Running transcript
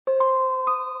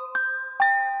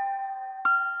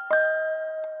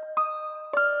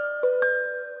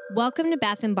Welcome to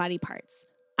Bath and Body Parts.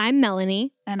 I'm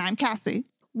Melanie. And I'm Cassie.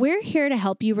 We're here to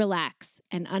help you relax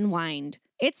and unwind.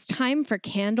 It's time for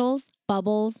candles,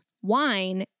 bubbles,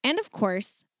 wine, and of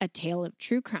course, a tale of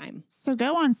true crime. So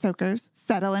go on, soakers,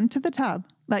 settle into the tub,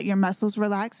 let your muscles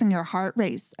relax and your heart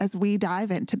race as we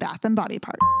dive into Bath and Body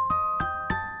Parts.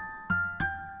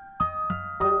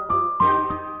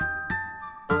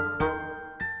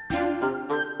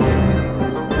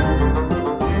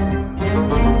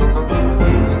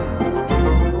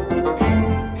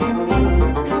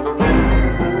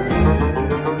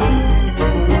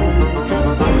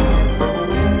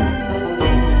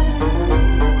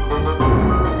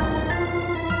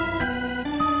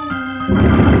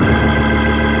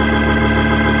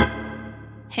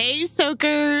 Hey,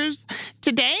 soakers!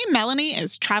 Today, Melanie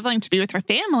is traveling to be with her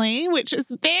family, which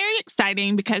is very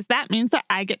exciting because that means that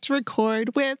I get to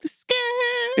record with Skip.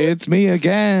 It's me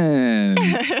again.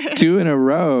 2 in a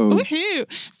row. Woohoo!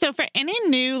 So for any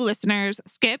new listeners,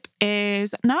 Skip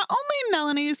is not only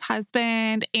Melanie's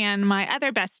husband and my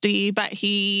other bestie, but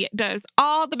he does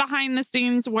all the behind the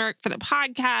scenes work for the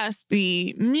podcast,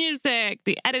 the music,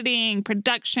 the editing,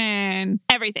 production,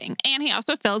 everything. And he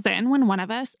also fills in when one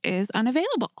of us is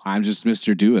unavailable. I'm just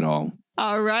Mr. Do-It-All.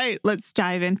 All right, let's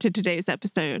dive into today's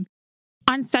episode.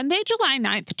 On Sunday, July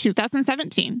 9th,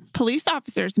 2017, police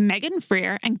officers Megan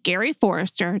Freer and Gary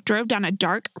Forrester drove down a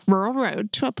dark rural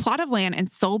road to a plot of land in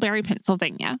Solebury,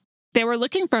 Pennsylvania. They were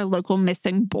looking for a local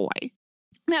missing boy.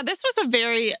 Now, this was a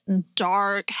very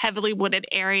dark, heavily wooded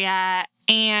area,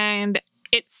 and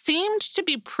it seemed to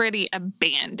be pretty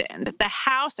abandoned. The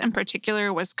house in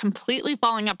particular was completely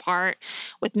falling apart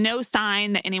with no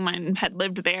sign that anyone had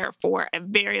lived there for a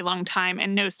very long time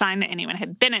and no sign that anyone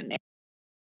had been in there.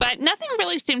 But nothing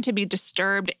really seemed to be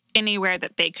disturbed anywhere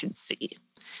that they could see.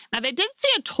 Now, they did see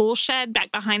a tool shed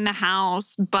back behind the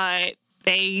house, but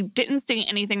they didn't see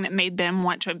anything that made them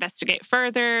want to investigate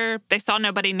further. They saw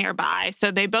nobody nearby, so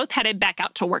they both headed back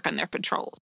out to work on their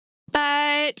patrols.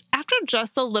 But after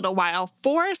just a little while,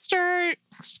 Forrester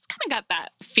just kind of got that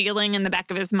feeling in the back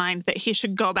of his mind that he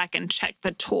should go back and check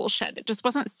the tool shed. It just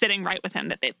wasn't sitting right with him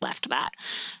that they'd left that.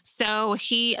 So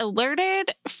he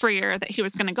alerted Freer that he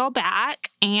was going to go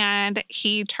back, and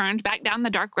he turned back down the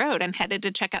dark road and headed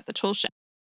to check out the tool shed.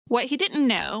 What he didn't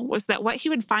know was that what he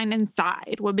would find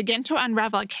inside would begin to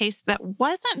unravel a case that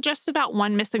wasn't just about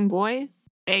one missing boy,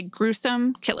 a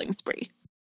gruesome killing spree.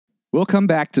 We'll come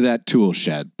back to that tool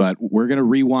shed, but we're going to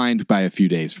rewind by a few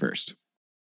days first.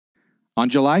 On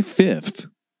July 5th,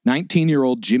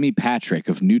 19-year-old Jimmy Patrick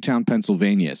of Newtown,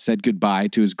 Pennsylvania, said goodbye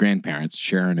to his grandparents,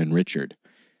 Sharon and Richard.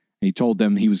 He told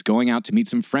them he was going out to meet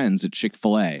some friends at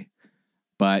Chick-fil-A,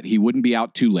 but he wouldn't be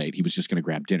out too late. He was just going to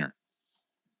grab dinner.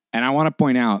 And I want to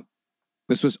point out,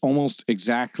 this is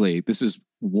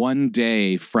 1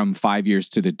 day from 5 years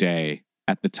to the day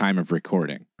at the time of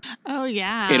recording. Oh,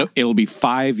 yeah. It'll be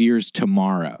 5 years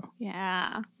tomorrow.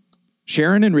 Yeah.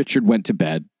 Sharon and Richard went to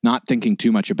bed, not thinking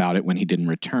too much about it when he didn't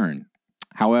return.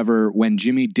 However, when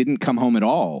Jimmy didn't come home at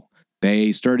all,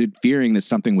 they started fearing that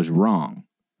something was wrong.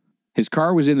 His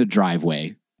car was in the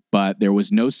driveway, but there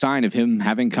was no sign of him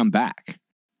having come back.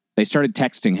 They started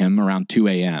texting him around 2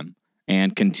 a.m.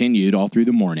 and continued all through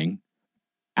the morning.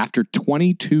 After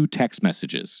 22 text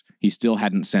messages, he still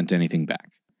hadn't sent anything back.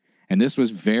 And this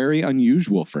was very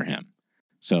unusual for him.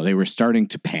 So they were starting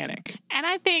to panic. And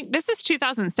I think this is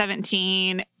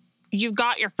 2017. You've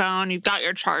got your phone, you've got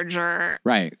your charger.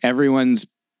 Right. Everyone's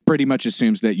pretty much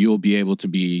assumes that you'll be able to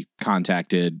be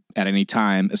contacted at any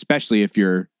time, especially if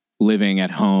you're living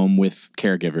at home with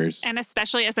caregivers. And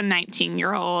especially as a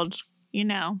 19-year-old,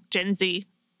 Gen Z,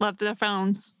 love their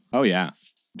phones. Oh, yeah.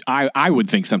 I would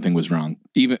think something was wrong,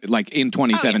 even like in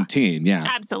 2017. Yeah.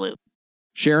 Absolutely.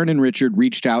 Sharon and Richard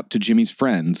reached out to Jimmy's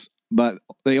friends, but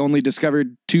they only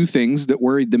discovered 2 things that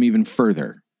worried them even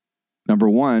further. Number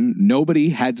 1, nobody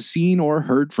had seen or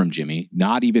heard from Jimmy,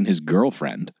 not even his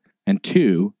girlfriend. And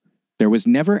 2, there was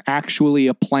never actually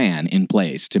a plan in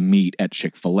place to meet at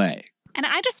Chick-fil-A. And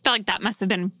I just felt like that must have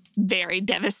been very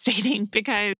devastating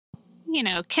because,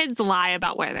 kids lie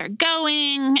about where they're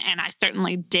going, and I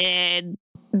certainly did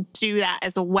do that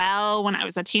as well when I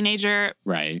was a teenager.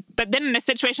 Right. But then in a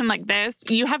situation like this,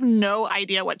 you have no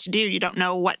idea what to do. You don't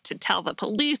know what to tell the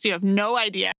police. You have no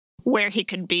idea where he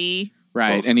could be.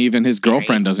 Right. And even his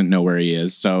girlfriend doesn't know where he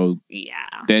is. So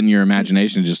then your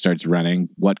imagination just starts running.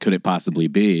 What could it possibly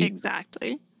be?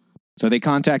 Exactly. So they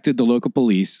contacted the local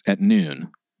police at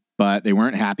noon, but they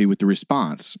weren't happy with the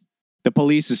response. The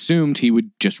police assumed he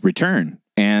would just return,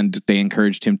 and they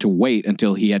encouraged him to wait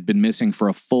until he had been missing for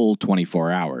a full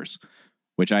 24 hours,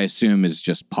 which I assume is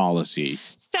just policy.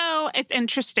 So So it's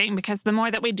interesting because the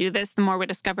more that we do this, the more we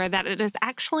discover that it is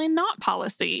actually not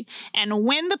policy. And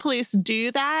when the police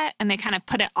do that and they kind of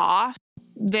put it off,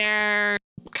 they're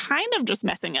kind of just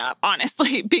messing up,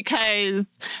 honestly,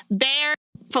 because their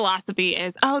philosophy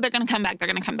is, oh, they're going to come back, they're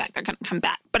going to come back, they're going to come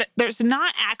back. But there's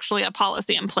not actually a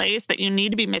policy in place that you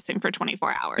need to be missing for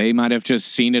 24 hours. They might have just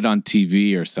seen it on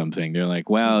TV or something. They're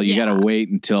like, well, you got to wait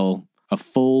until a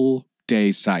full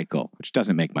day cycle, which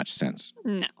doesn't make much sense.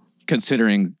 No.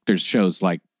 Considering there's shows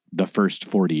like The First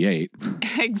 48.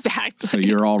 Exactly. So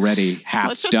you're already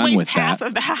half done with half that.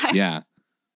 Of that. Yeah.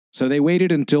 So they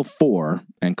waited until 4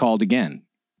 and called again.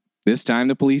 This time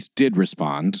the police did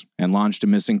respond and launched a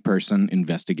missing person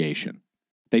investigation.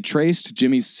 They traced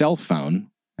Jimmy's cell phone,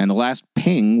 and the last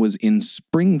ping was in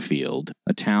Springfield,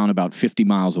 a town about 50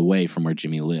 miles away from where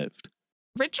Jimmy lived.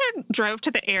 Richard drove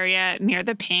to the area near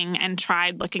the ping and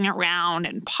tried looking around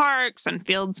in parks and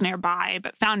fields nearby,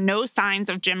 but found no signs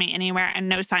of Jimmy anywhere and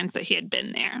no signs that he had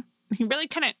been there. He really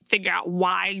couldn't figure out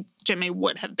why Jimmy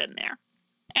would have been there.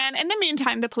 And in the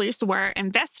meantime, the police were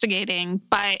investigating,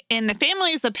 but in the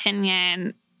family's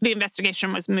opinion, the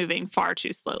investigation was moving far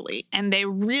too slowly, and they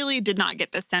really did not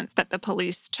get the sense that the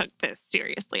police took this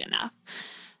seriously enough.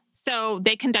 So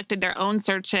they conducted their own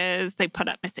searches, they put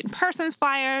up missing persons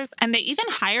flyers, and they even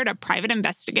hired a private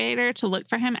investigator to look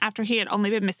for him after he had only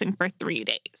been missing for 3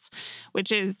 days,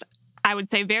 which is, I would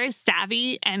say, very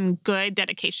savvy and good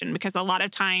dedication, because a lot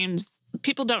of times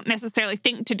people don't necessarily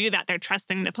think to do that. They're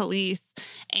trusting the police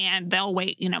and they'll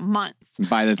wait, months.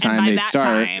 By the time they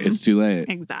start, it's too late.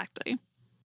 Exactly.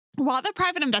 While the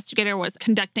private investigator was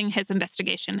conducting his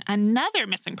investigation, another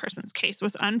missing persons case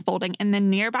was unfolding in the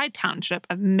nearby township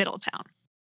of Middletown.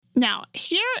 Now,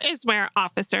 here is where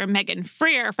Officer Megan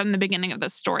Freer from the beginning of the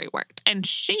story worked, and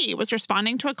she was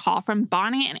responding to a call from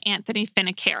Bonnie and Anthony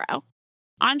Finicaro.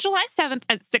 On July 7th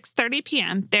at 6:30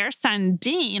 p.m., their son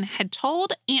Dean had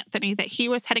told Anthony that he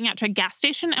was heading out to a gas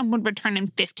station and would return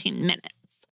in 15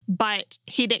 minutes, but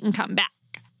he didn't come back.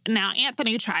 Now,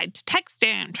 Anthony tried to text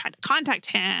him, tried to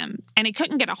contact him, and he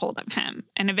couldn't get a hold of him.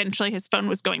 And eventually his phone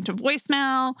was going to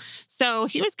voicemail, so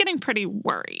he was getting pretty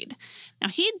worried. Now,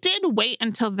 he did wait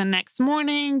until the next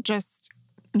morning just,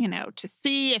 to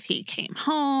see if he came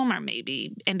home or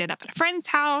maybe ended up at a friend's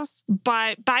house.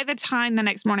 But by the time the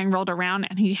next morning rolled around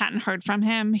and he hadn't heard from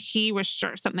him, he was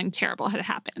sure something terrible had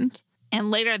happened. And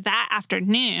later that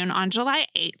afternoon, on July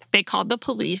 8th, they called the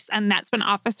police, and that's when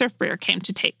Officer Freer came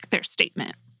to take their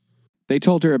statement. They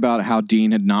told her about how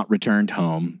Dean had not returned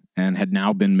home and had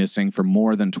now been missing for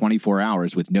more than 24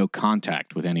 hours with no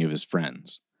contact with any of his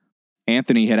friends.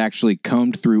 Anthony had actually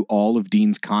combed through all of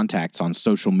Dean's contacts on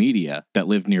social media that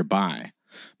lived nearby,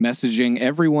 messaging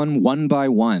everyone one by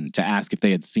one to ask if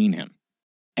they had seen him.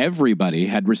 Everybody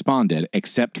had responded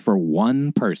except for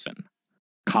one person,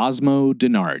 Cosmo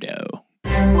DiNardo.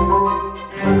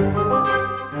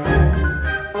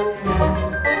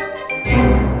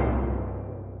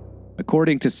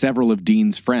 According to several of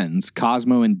Dean's friends,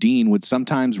 Cosmo and Dean would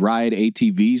sometimes ride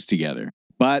ATVs together,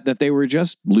 but that they were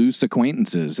just loose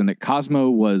acquaintances and that Cosmo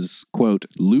was, quote,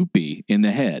 loopy in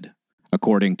the head.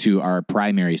 According to our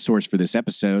primary source for this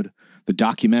episode, the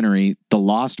documentary The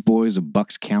Lost Boys of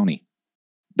Bucks County.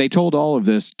 They told all of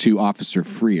this to Officer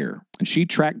Freer, and she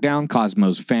tracked down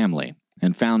Cosmo's family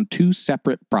and found 2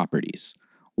 separate properties,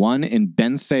 one in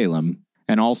Bensalem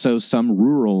and also some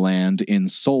rural land in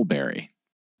Solebury.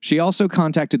 She also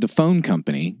contacted the phone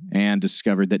company and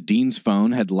discovered that Dean's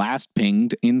phone had last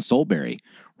pinged in Solebury,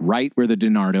 right where the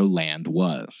DiNardo land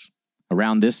was.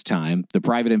 Around this time, the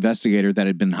private investigator that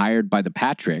had been hired by the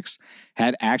Patricks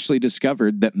had actually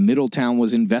discovered that Middletown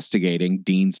was investigating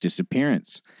Dean's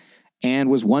disappearance and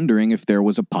was wondering if there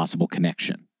was a possible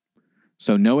connection.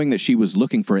 So knowing that she was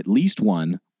looking for at least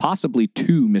one, possibly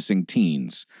 2 missing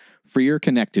teens, Freer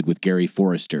connected with Gary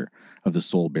Forrester of the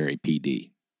Solebury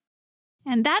PD.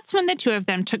 And that's when the 2 of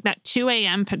them took that 2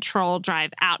 a.m. patrol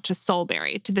drive out to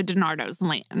Solebury, to the DiNardo's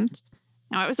land.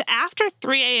 Now, it was after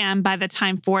 3 a.m. by the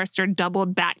time Forrester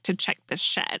doubled back to check the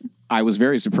shed. I was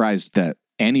very surprised that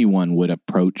anyone would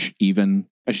approach even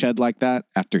a shed like that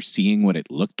after seeing what it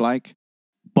looked like.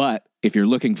 But if you're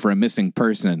looking for a missing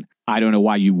person, I don't know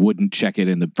why you wouldn't check it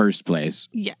in the first place.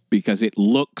 Yeah. Because it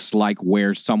looks like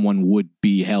where someone would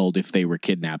be held if they were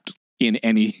kidnapped in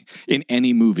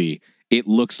any movie. It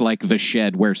looks like the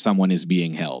shed where someone is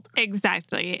being held.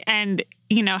 Exactly. And,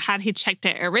 had he checked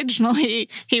it originally,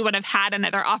 he would have had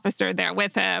another officer there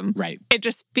with him. Right. It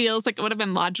just feels like it would have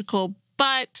been logical,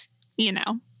 but,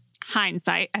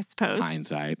 hindsight, I suppose.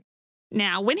 Hindsight.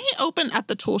 Now, when he opened up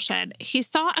the tool shed, he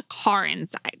saw a car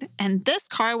inside. And this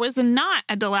car was not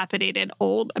a dilapidated,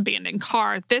 old, abandoned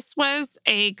car. This was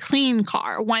a clean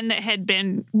car, one that had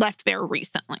been left there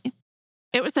recently.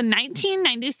 It was a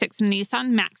 1996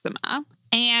 Nissan Maxima,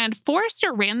 and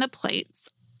Forrester ran the plates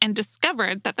and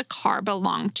discovered that the car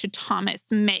belonged to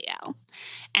Thomas Mayo.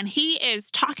 And he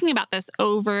is talking about this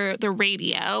over the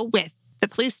radio with the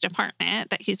police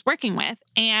department that he's working with.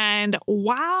 And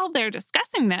while they're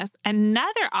discussing this,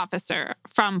 another officer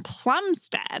from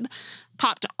Plumstead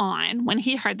popped on when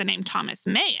he heard the name Thomas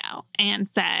Mayo and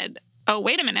said, "Oh,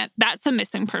 wait a minute, that's a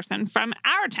missing person from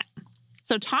our town."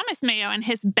 So Thomas Mayo and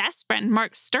his best friend,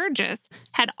 Mark Sturgis,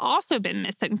 had also been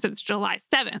missing since July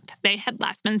 7th. They had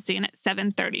last been seen at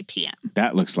 7:30 p.m.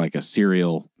 That looks like a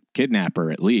serial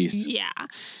kidnapper, at least. Yeah.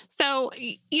 So,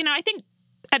 I think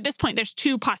at this point, there's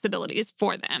two possibilities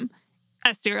for them: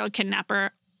 a serial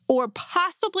kidnapper, or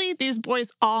possibly these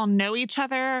boys all know each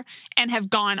other and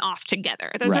have gone off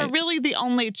together. Those are really the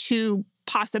only two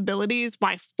possibilities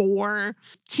why 4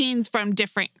 teens from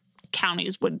different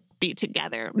counties would be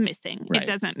together missing. Right. It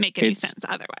doesn't make any sense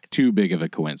otherwise. Too big of a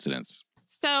coincidence.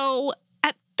 So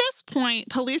at this point,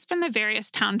 police from the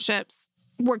various townships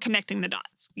were connecting the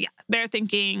dots. Yeah, they're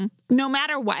thinking no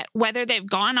matter what, whether they've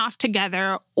gone off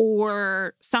together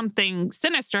or something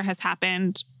sinister has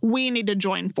happened, we need to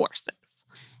join forces.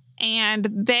 And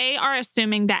they are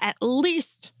assuming that at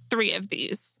least 3 of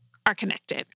these are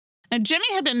connected. Now, Jimmy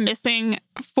had been missing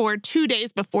for 2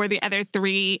 days before the other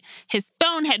 3. His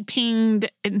phone had pinged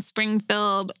in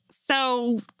Springfield,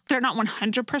 so they're not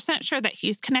 100% sure that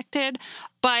he's connected,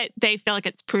 but they feel like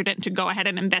it's prudent to go ahead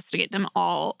and investigate them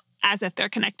all as if they're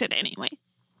connected anyway.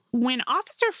 When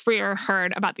Officer Freer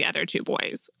heard about the other 2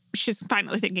 boys, she's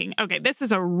finally thinking, okay, this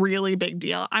is a really big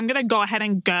deal. I'm going to go ahead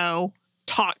and go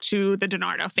talk to the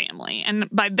DiNardo family. And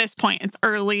by this point, it's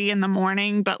early in the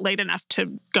morning, but late enough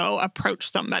to go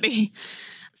approach somebody.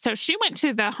 So she went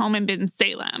to the home in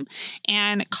Bensalem,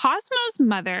 and Cosmo's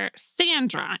mother,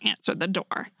 Sandra, answered the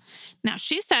door. Now,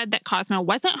 she said that Cosmo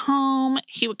wasn't home.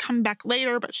 He would come back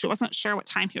later, but she wasn't sure what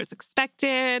time he was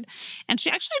expected. And she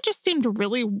actually just seemed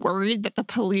really worried that the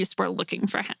police were looking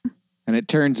for him. And it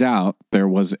turns out there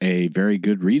was a very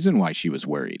good reason why she was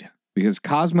worried, because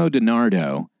Cosmo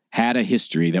DiNardo had a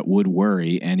history that would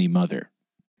worry any mother.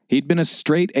 He'd been a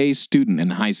straight-A student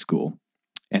in high school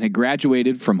and had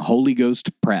graduated from Holy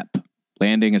Ghost Prep,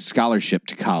 landing a scholarship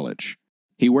to college.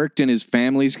 He worked in his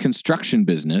family's construction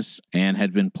business and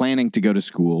had been planning to go to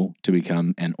school to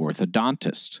become an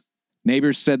orthodontist.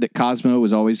 Neighbors said that Cosmo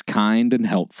was always kind and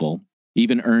helpful,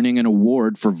 even earning an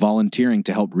award for volunteering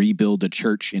to help rebuild a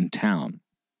church in town.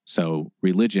 So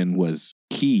religion was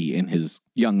key in his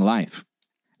young life.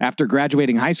 After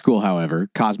graduating high school, however,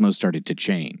 Cosmo started to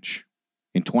change.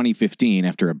 In 2015,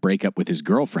 after a breakup with his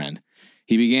girlfriend,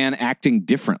 he began acting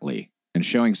differently and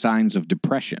showing signs of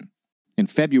depression. In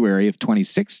February of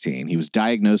 2016, he was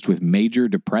diagnosed with major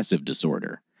depressive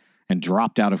disorder and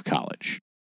dropped out of college.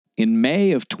 In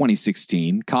May of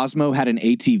 2016, Cosmo had an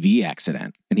ATV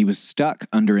accident, and he was stuck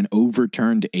under an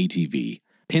overturned ATV,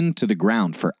 pinned to the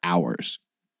ground for hours.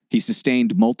 He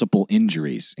sustained multiple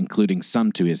injuries, including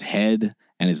some to his head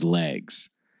and his legs.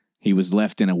 He was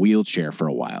left in a wheelchair for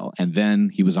a while, and then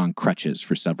he was on crutches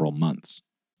for several months.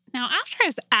 Now, after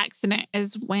his accident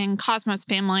is when Cosmo's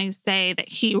family say that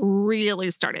he really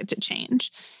started to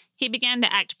change. He began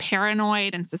to act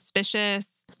paranoid and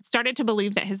suspicious, started to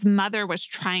believe that his mother was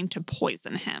trying to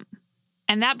poison him.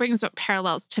 And that brings what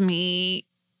parallels to me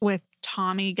with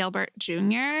Tommy Gilbert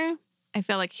Jr. I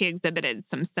feel like he exhibited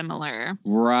some similar.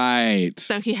 Right.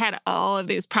 So he had all of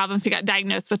these problems. He got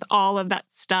diagnosed with all of that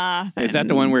stuff. Is that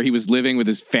the one where he was living with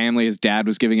his family? His dad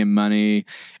was giving him money,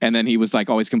 and then he was like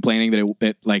always complaining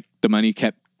that the money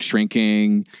kept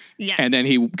shrinking. Yes. And then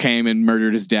he came and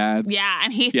murdered his dad. Yeah,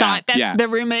 and he thought that the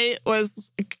roommate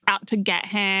was out to get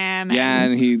him.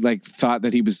 And he thought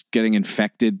that he was getting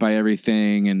infected by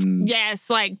everything, and yes,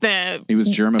 he was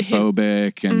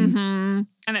germophobic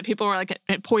and that people were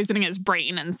poisoning his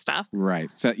brain and stuff.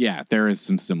 Right. So yeah, there is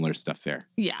some similar stuff there.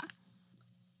 Yeah.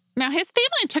 Now his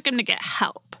family took him to get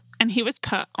help, and he was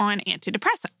put on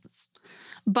antidepressants,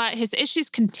 but his issues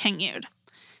continued.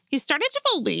 He started to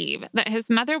believe that his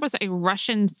mother was a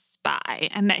Russian spy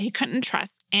and that he couldn't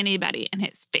trust anybody in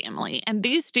his family. And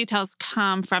these details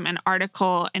come from an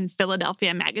article in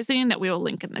Philadelphia Magazine that we will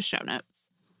link in the show notes.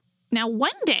 Now,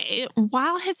 one day,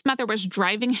 while his mother was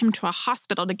driving him to a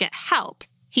hospital to get help,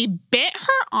 he bit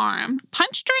her arm,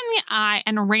 punched her in the eye,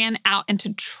 and ran out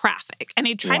into traffic. And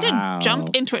he tried to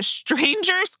jump into a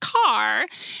stranger's car,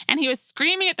 and he was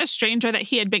screaming at the stranger that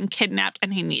he had been kidnapped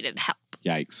and he needed help.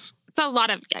 Yikes. It's a lot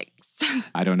of yikes.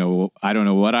 I don't know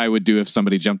what I would do if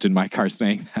somebody jumped in my car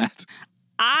saying that.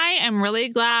 I am really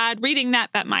glad reading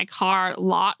that my car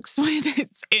locks when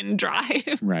it's in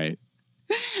drive. Right.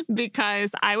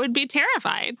 Because I would be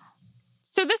terrified.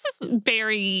 So this is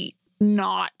very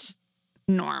not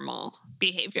normal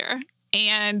behavior.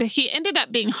 And he ended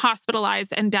up being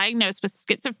hospitalized and diagnosed with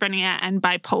schizophrenia and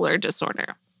bipolar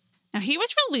disorder. Now, he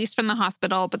was released from the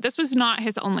hospital, but this was not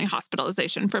his only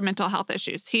hospitalization for mental health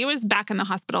issues. He was back in the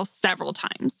hospital several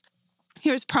times. He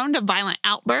was prone to violent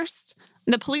outbursts.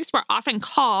 The police were often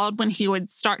called when he would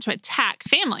start to attack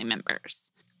family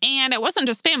members. And it wasn't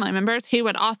just family members. He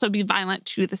would also be violent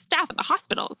to the staff at the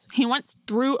hospitals. He once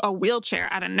threw a wheelchair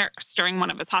at a nurse during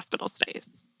one of his hospital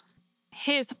stays.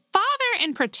 His father,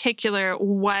 in particular,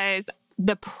 was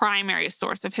the primary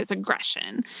source of his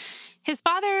aggression. His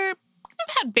father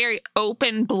had very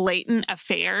open, blatant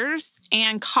affairs,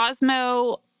 and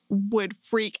Cosmo would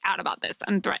freak out about this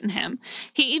and threaten him.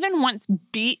 He even once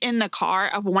beat in the car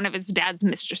of one of his dad's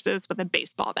mistresses with a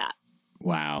baseball bat.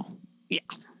 Wow. Yeah.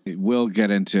 We'll get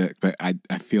into it, but I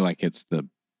feel like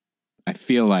I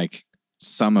feel like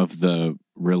some of the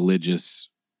religious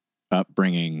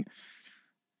upbringing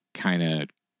kind of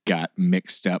got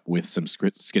mixed up with some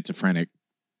schizophrenic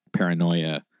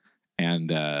paranoia.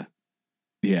 And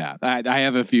yeah, I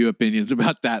have a few opinions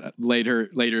about that later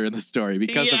in the story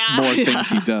because of more things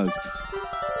he does.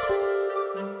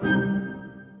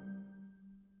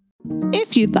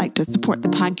 If you'd like to support the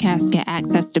podcast, get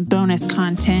access to bonus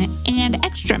content and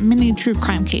extra mini true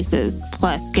crime cases,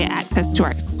 plus get access to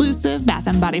our exclusive Bath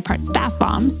 & Body Parts bath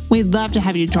bombs, we'd love to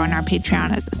have you join our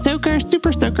Patreon as a soaker,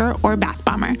 super soaker, or bath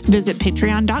bomber. Visit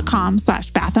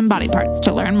patreon.com/Bath & Body Parts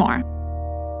to learn more.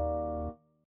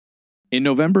 In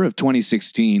November of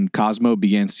 2016, Cosmo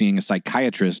began seeing a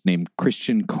psychiatrist named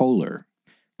Christian Kohler.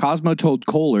 Cosmo told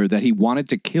Kohler that he wanted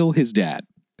to kill his dad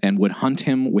and would hunt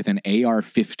him with an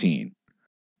AR-15.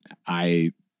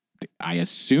 I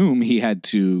assume he had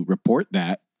to report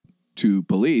that to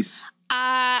police.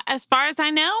 As far as I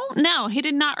know, no, he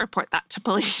did not report that to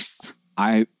police.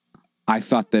 I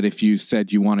thought that if you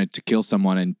said you wanted to kill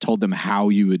someone and told them how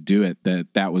you would do it,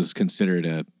 that was considered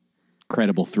a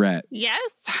credible threat.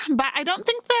 Yes, but I don't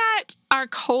think that our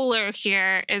Kohler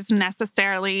here is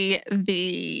necessarily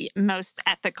the most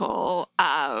ethical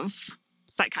of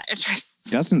psychiatrists.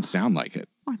 Doesn't sound like it.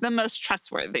 Or the most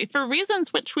trustworthy, for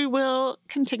reasons which we will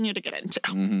continue to get into.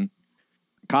 Mm-hmm.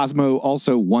 Cosmo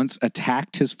also once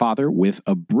attacked his father with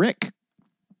a brick.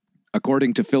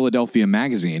 According to Philadelphia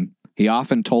Magazine, he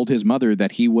often told his mother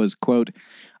that he was, quote,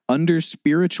 under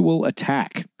spiritual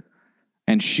attack.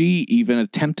 And she even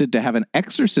attempted to have an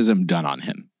exorcism done on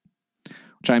him,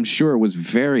 which I'm sure was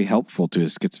very helpful to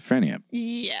his schizophrenia.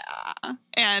 Yeah.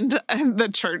 And the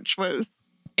church was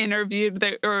interviewed,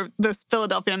 or this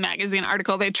Philadelphia Magazine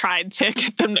article, they tried to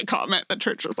get them to comment. The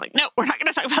church was like, no, we're not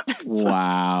going to talk about this.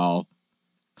 Wow.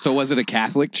 So was it a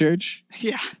Catholic church?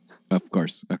 Yeah. Of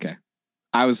course. Okay.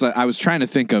 I was trying to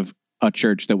think of a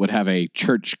church that would have a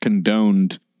church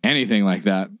condoned anything like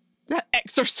that.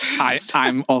 Exorcist.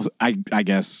 I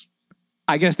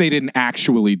guess they didn't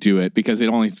actually do it because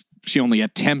she only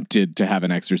attempted to have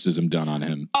an exorcism done on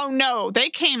him. Oh no, they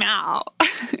came out.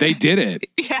 They did it.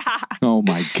 Yeah. Oh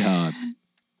my God.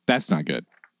 That's not good.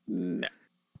 No.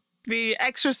 The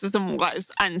exorcism was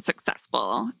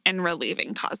unsuccessful in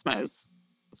relieving Cosmo's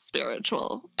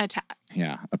spiritual attack.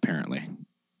 Yeah, apparently.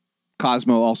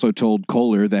 Cosmo also told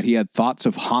Kohler that he had thoughts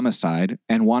of homicide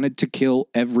and wanted to kill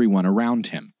everyone around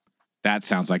him. That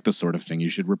sounds like the sort of thing you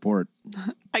should report.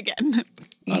 Again.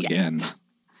 Yes.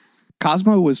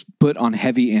 Cosmo was put on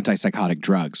heavy antipsychotic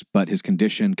drugs, but his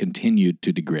condition continued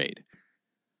to degrade.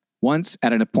 Once,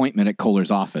 at an appointment at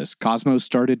Kohler's office, Cosmo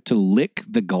started to lick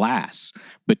the glass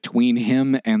between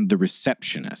him and the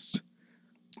receptionist.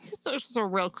 He's just a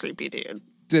real creepy dude.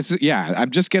 I'm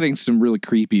just getting some really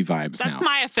creepy vibes now. That's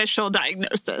my official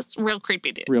diagnosis. Real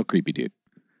creepy dude. Real creepy dude.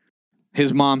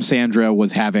 His mom, Sandra,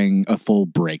 was having a full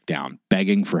breakdown,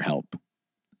 begging for help.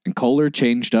 And Kohler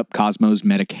changed up Cosmo's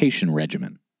medication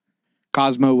regimen.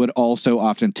 Cosmo would also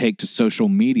often take to social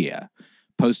media,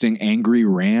 posting angry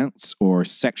rants or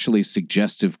sexually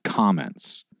suggestive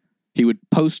comments. He would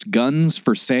post guns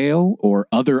for sale or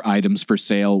other items for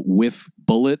sale with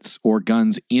bullets or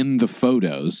guns in the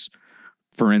photos.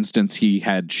 For instance, he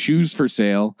had shoes for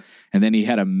sale, and then he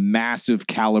had a massive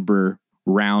caliber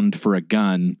round for a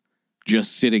gun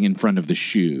just sitting in front of the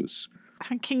shoes.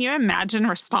 Can you imagine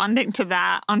responding to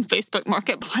that on Facebook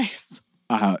Marketplace?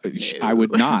 I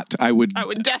would not. I would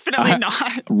definitely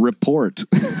not. Report.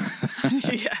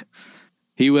 Yes.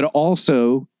 He would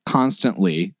also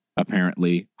constantly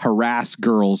apparently, harass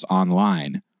girls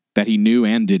online that he knew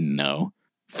and didn't know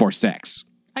for sex.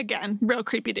 Again, real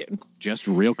creepy dude. Just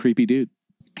a real creepy dude.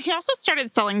 He also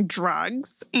started selling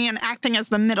drugs and acting as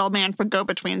the middleman for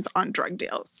go-betweens on drug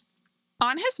deals.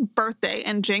 On his birthday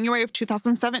in January of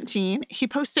 2017, he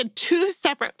posted 2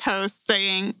 separate posts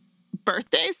saying,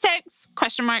 "Birthday sex? ?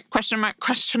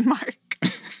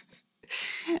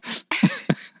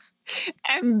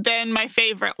 And then my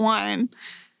favorite one,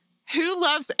 "Who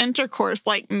loves intercourse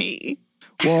like me?"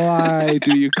 Why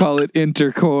do you call it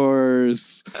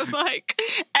intercourse? Like,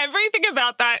 everything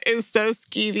about that is so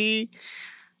skeevy.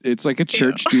 It's like a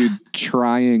church dude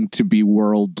trying to be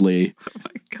worldly, Oh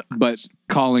my God. but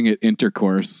calling it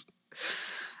intercourse.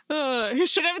 He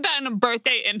should have done a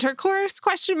birthday intercourse? ?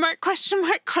 Maybe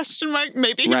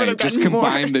he would have Right, just gotten more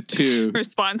combine the two.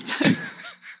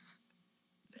 responses.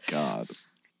 God.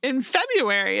 In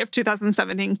February of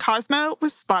 2017, Cosmo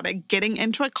was spotted getting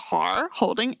into a car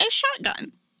holding a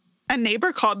shotgun. A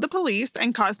neighbor called the police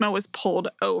and Cosmo was pulled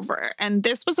over. And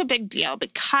this was a big deal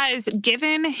because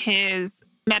given his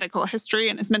medical history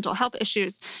and his mental health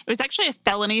issues, it was actually a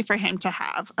felony for him to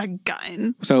have a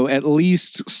gun. So at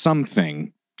least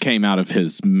something came out of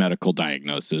his medical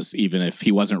diagnosis, even if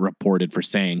he wasn't reported for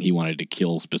saying he wanted to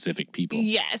kill specific people.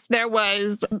 Yes, there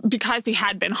was, because he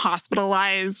had been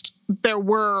hospitalized, there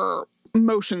were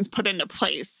motions put into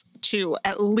place to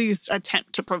at least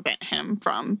attempt to prevent him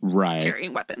from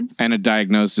carrying weapons. And a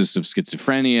diagnosis of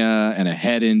schizophrenia and a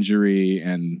head injury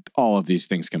and all of these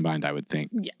things combined, I would think.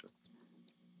 Yes.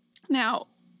 Now,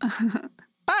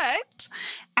 but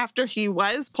after he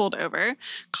was pulled over,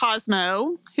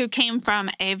 Cosmo, who came from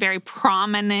a very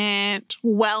prominent,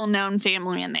 well-known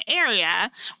family in the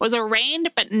area, was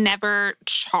arraigned but never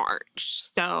charged.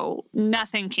 So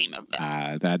nothing came of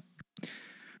this. That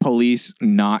police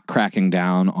not cracking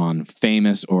down on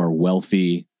famous or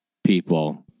wealthy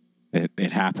people,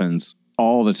 it happens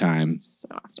all the time. So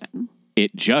often.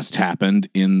 It just happened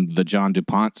in the John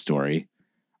DuPont story,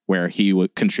 where he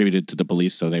contributed to the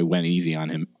police, so they went easy on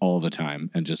him all the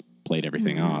time and just played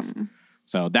everything off.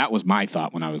 So that was my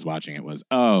thought when I was watching it was,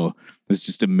 oh, this is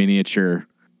just a miniature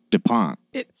DuPont.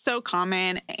 It's so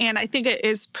common, and I think it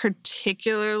is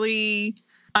particularly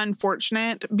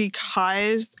unfortunate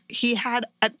because he had,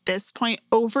 at this point,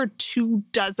 over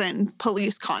 24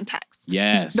 police contacts.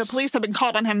 Yes. The police have been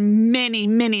called on him many,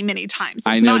 many, many times.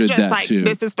 I It's not noted just that like too.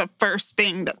 this is the first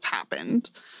thing that's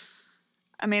happened.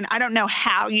 I mean, I don't know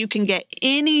how you can get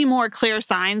any more clear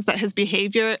signs that his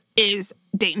behavior is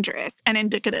dangerous and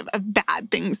indicative of bad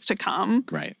things to come.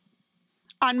 Right.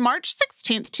 On March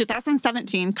 16th,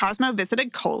 2017, Cosmo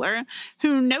visited Kohler,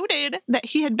 who noted that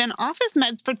he had been off his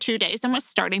meds for 2 days and was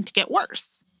starting to get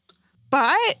worse.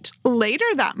 But later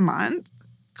that month,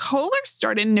 Kohler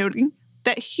started noting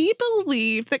that he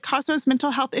believed that Cosmo's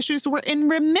mental health issues were in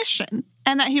remission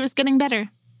and that he was getting better.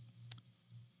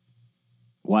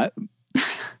 What?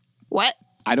 What?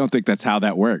 I don't think that's how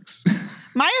that works.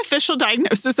 My official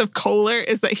diagnosis of Kohler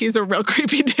is that he's a real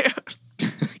creepy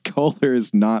dude. Kohler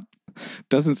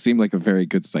doesn't seem like a very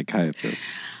good psychiatrist.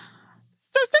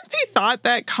 So since he thought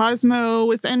that Cosmo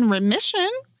was in remission,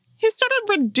 he started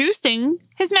reducing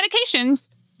his medications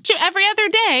to every other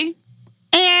day.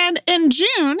 And in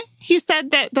June, he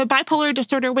said that the bipolar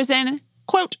disorder was in,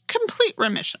 quote, complete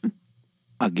remission.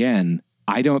 Again,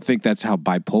 I don't think that's how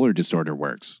bipolar disorder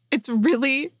works. It's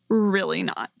really, really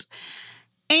not.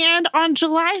 And on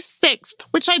July 6th,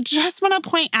 which I just want to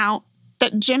point out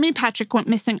that Jimmy Patrick went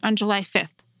missing on July 5th.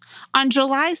 On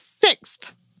July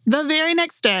 6th, the very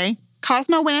next day,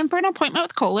 Cosmo went in for an appointment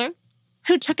with Kohler,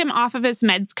 who took him off of his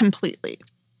meds completely.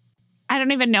 I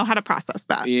don't even know how to process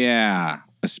that. Yeah,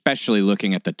 especially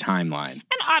looking at the timeline.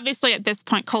 And obviously at this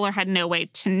point, Kohler had no way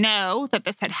to know that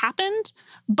this had happened,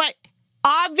 but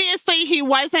obviously he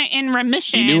wasn't in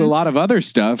remission. He knew a lot of other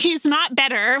stuff. He's not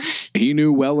better. He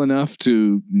knew well enough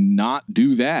to not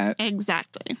do that.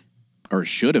 Exactly. Or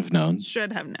should have known.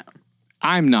 Should have known.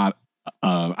 I'm not,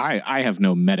 I have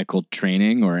no medical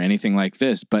training or anything like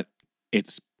this, but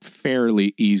it's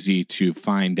fairly easy to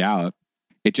find out.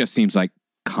 It just seems like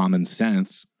common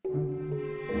sense.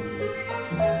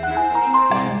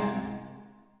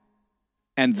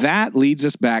 And that leads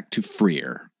us back to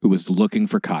Freer, who was looking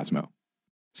for Cosmo.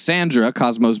 Sandra,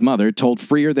 Cosmo's mother, told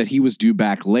Freer that he was due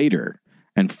back later,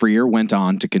 and Freer went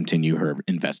on to continue her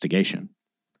investigation.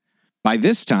 By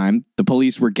this time, the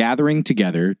police were gathering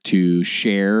together to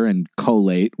share and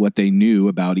collate what they knew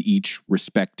about each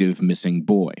respective missing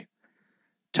boy.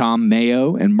 Tom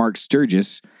Mayo and Mark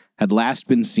Sturgis had last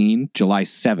been seen July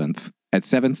 7th at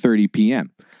 7:30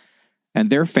 p.m., and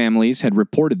their families had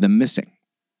reported them missing.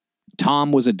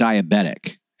 Tom was a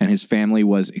diabetic, and his family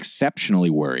was exceptionally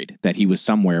worried that he was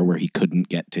somewhere where he couldn't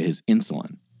get to his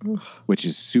insulin, which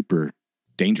is super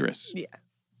dangerous.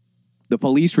 Yes. The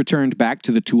police returned back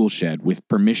to the tool shed with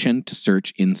permission to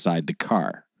search inside the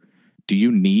car. Do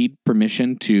you need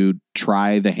permission to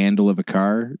try the handle of a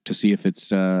car to see if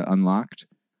it's unlocked?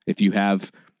 If you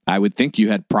have, I would think you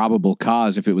had probable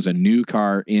cause if it was a new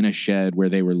car in a shed where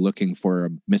they were looking for a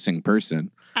missing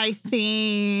person. I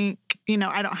think,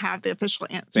 I don't have the official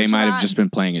answer. They to might that, have just been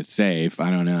playing it safe. I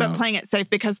don't know. But playing it safe,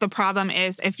 because the problem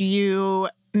is if you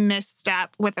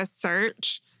misstep with a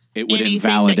search, it would anything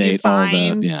invalidate all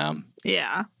find, the, yeah.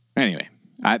 Yeah. Anyway,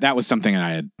 that was something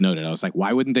I had noted. I was like,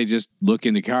 why wouldn't they just look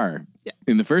in the car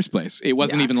in the first place? It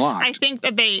wasn't even locked. I think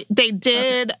that they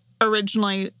did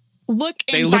originally look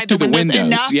They inside looked the through the windows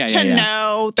windows. enough to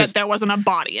know that Just- there wasn't a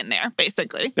body in there,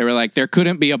 basically. They were like, there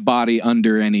couldn't be a body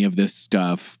under any of this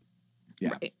stuff. Yeah.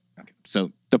 Right. Okay.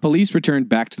 So the police returned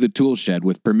back to the tool shed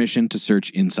with permission to search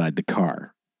inside the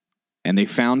car. And they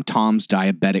found Tom's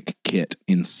diabetic kit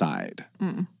inside.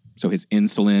 Mm. So his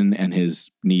insulin and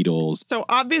his needles. So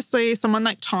obviously someone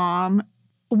like Tom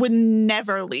would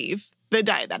never leave the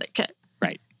diabetic kit.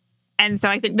 Right. And so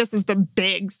I think this is the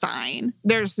big sign.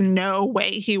 There's no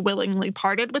way he willingly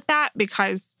parted with that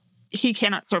because he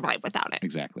cannot survive without it.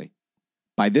 Exactly.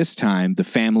 By this time, the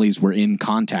families were in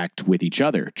contact with each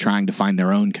other, trying to find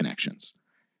their own connections.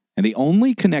 And the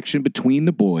only connection between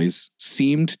the boys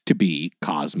seemed to be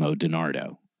Cosmo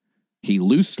DiNardo. He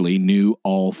loosely knew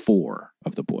all four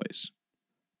of the boys.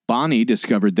 Bonnie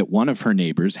discovered that one of her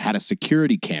neighbors had a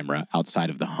security camera outside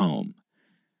of the home.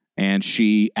 And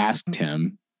she asked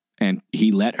him, and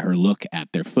he let her look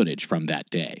at their footage from that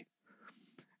day.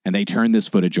 And they turned this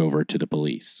footage over to the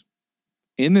police.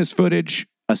 In this footage,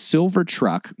 a silver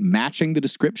truck matching the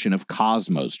description of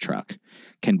Cosmo's truck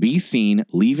can be seen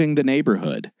leaving the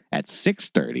neighborhood at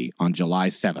 6:30 on July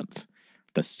 7th,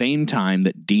 the same time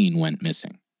that Dean went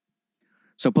missing.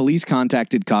 So police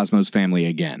contacted Cosmo's family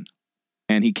again,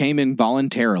 and he came in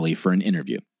voluntarily for an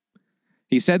interview.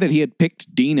 He said that he had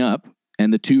picked Dean up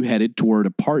and the two headed toward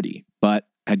a party, but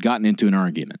had gotten into an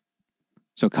argument.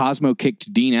 So Cosmo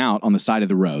kicked Dean out on the side of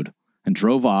the road and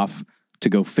drove off to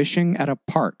go fishing at a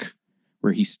park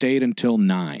where he stayed until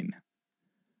 9.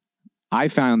 I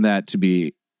found that to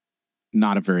be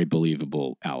not a very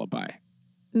believable alibi.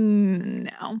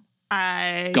 No.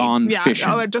 Gone fishing.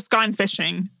 Oh, just gone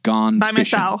fishing. Gone by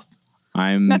fishing. myself.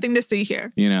 I'm Nothing to see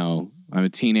here. I'm a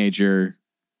teenager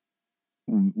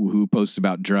who posts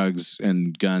about drugs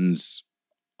and guns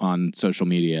on social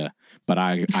media, but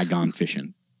I gone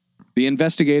fishing. The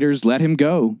investigators let him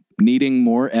go, needing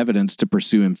more evidence to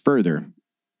pursue him further.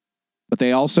 But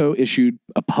they also issued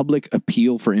a public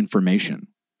appeal for information,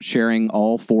 sharing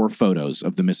all 4 photos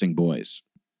of the missing boys.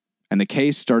 And the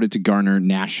case started to garner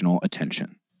national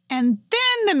attention. And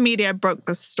then the media broke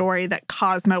the story that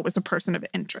Cosmo was a person of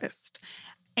interest.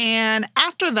 And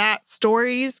after that,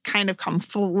 stories kind of come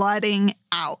flooding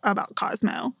out about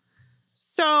Cosmo.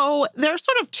 So there's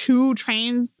sort of 2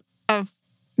 trains of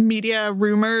media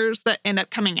rumors that end up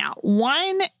coming out.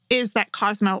 One is that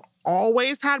Cosmo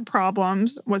always had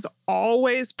problems, was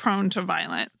always prone to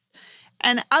violence,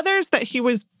 and others that he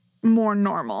was more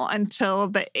normal until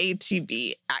the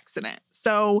ATV accident.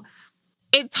 So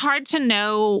it's hard to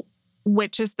know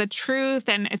which is the truth,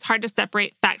 and it's hard to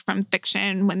separate fact from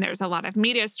fiction when there's a lot of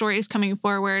media stories coming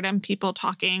forward and people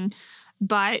talking.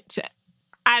 But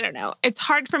I don't know. It's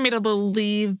hard for me to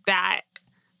believe that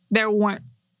there weren't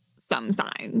some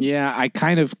signs. Yeah, I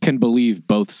kind of can believe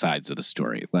both sides of the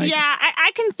story.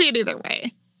 I can see it either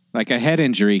way. Like a head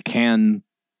injury can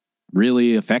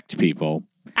really affect people.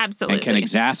 Absolutely. And can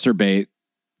exacerbate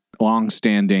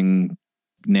long-standing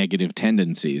negative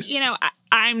tendencies.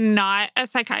 I'm not a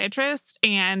psychiatrist,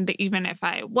 and even if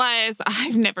I was,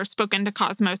 I've never spoken to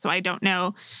Cosmo, so I don't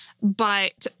know.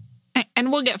 But,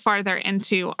 and we'll get farther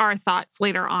into our thoughts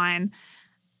later on.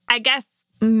 I guess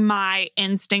my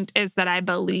instinct is that I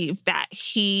believe that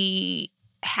he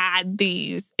had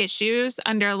these issues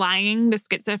underlying the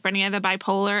schizophrenia, the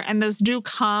bipolar, and those do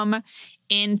come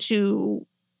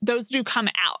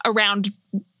out around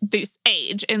this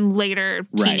age in later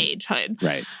teenagehood.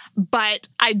 Right. But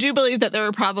I do believe that they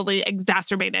were probably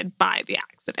exacerbated by the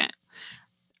accident.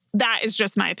 That is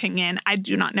just my opinion. I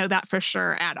do not know that for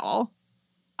sure at all.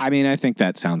 I mean, I think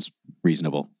that sounds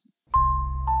reasonable.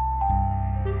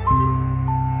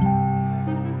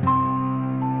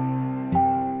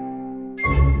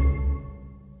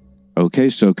 Okay,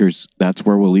 Soakers, that's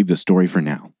where we'll leave the story for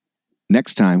now.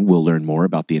 Next time, we'll learn more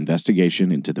about the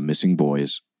investigation into the missing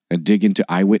boys and dig into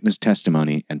eyewitness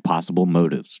testimony and possible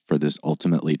motives for this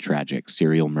ultimately tragic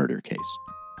serial murder case.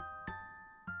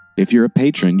 If you're a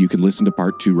patron, you can listen to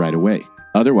part 2 right away.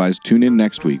 Otherwise, tune in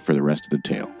next week for the rest of the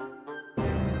tale.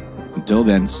 Until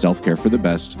then, self-care for the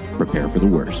best, prepare for the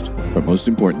worst, but most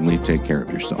importantly, take care of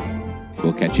yourself.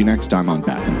 We'll catch you next time on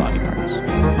Bath and Body Parts.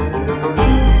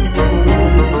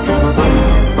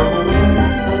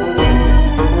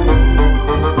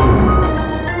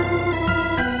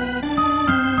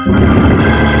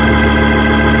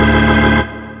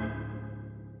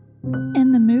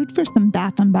 In the mood for some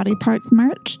Bath and Body Parts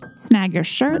merch? Snag your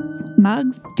shirts,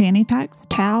 mugs, fanny packs,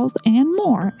 towels, and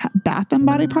more at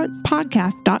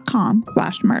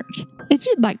bathandbodypartspodcast.com/merch. If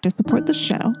you'd like to support the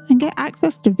show and get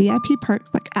access to VIP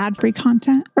perks like ad-free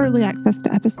content, early access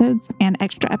to episodes, and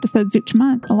extra episodes each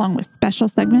month, along with special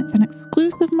segments and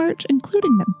exclusive merch,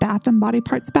 including the Bath and Body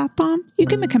Parts Bath Bomb, you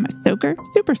can become a soaker,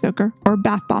 super soaker, or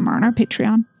bath bomber on our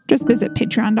Patreon. Just visit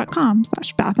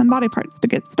patreon.com/bathandbodyparts to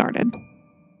get started.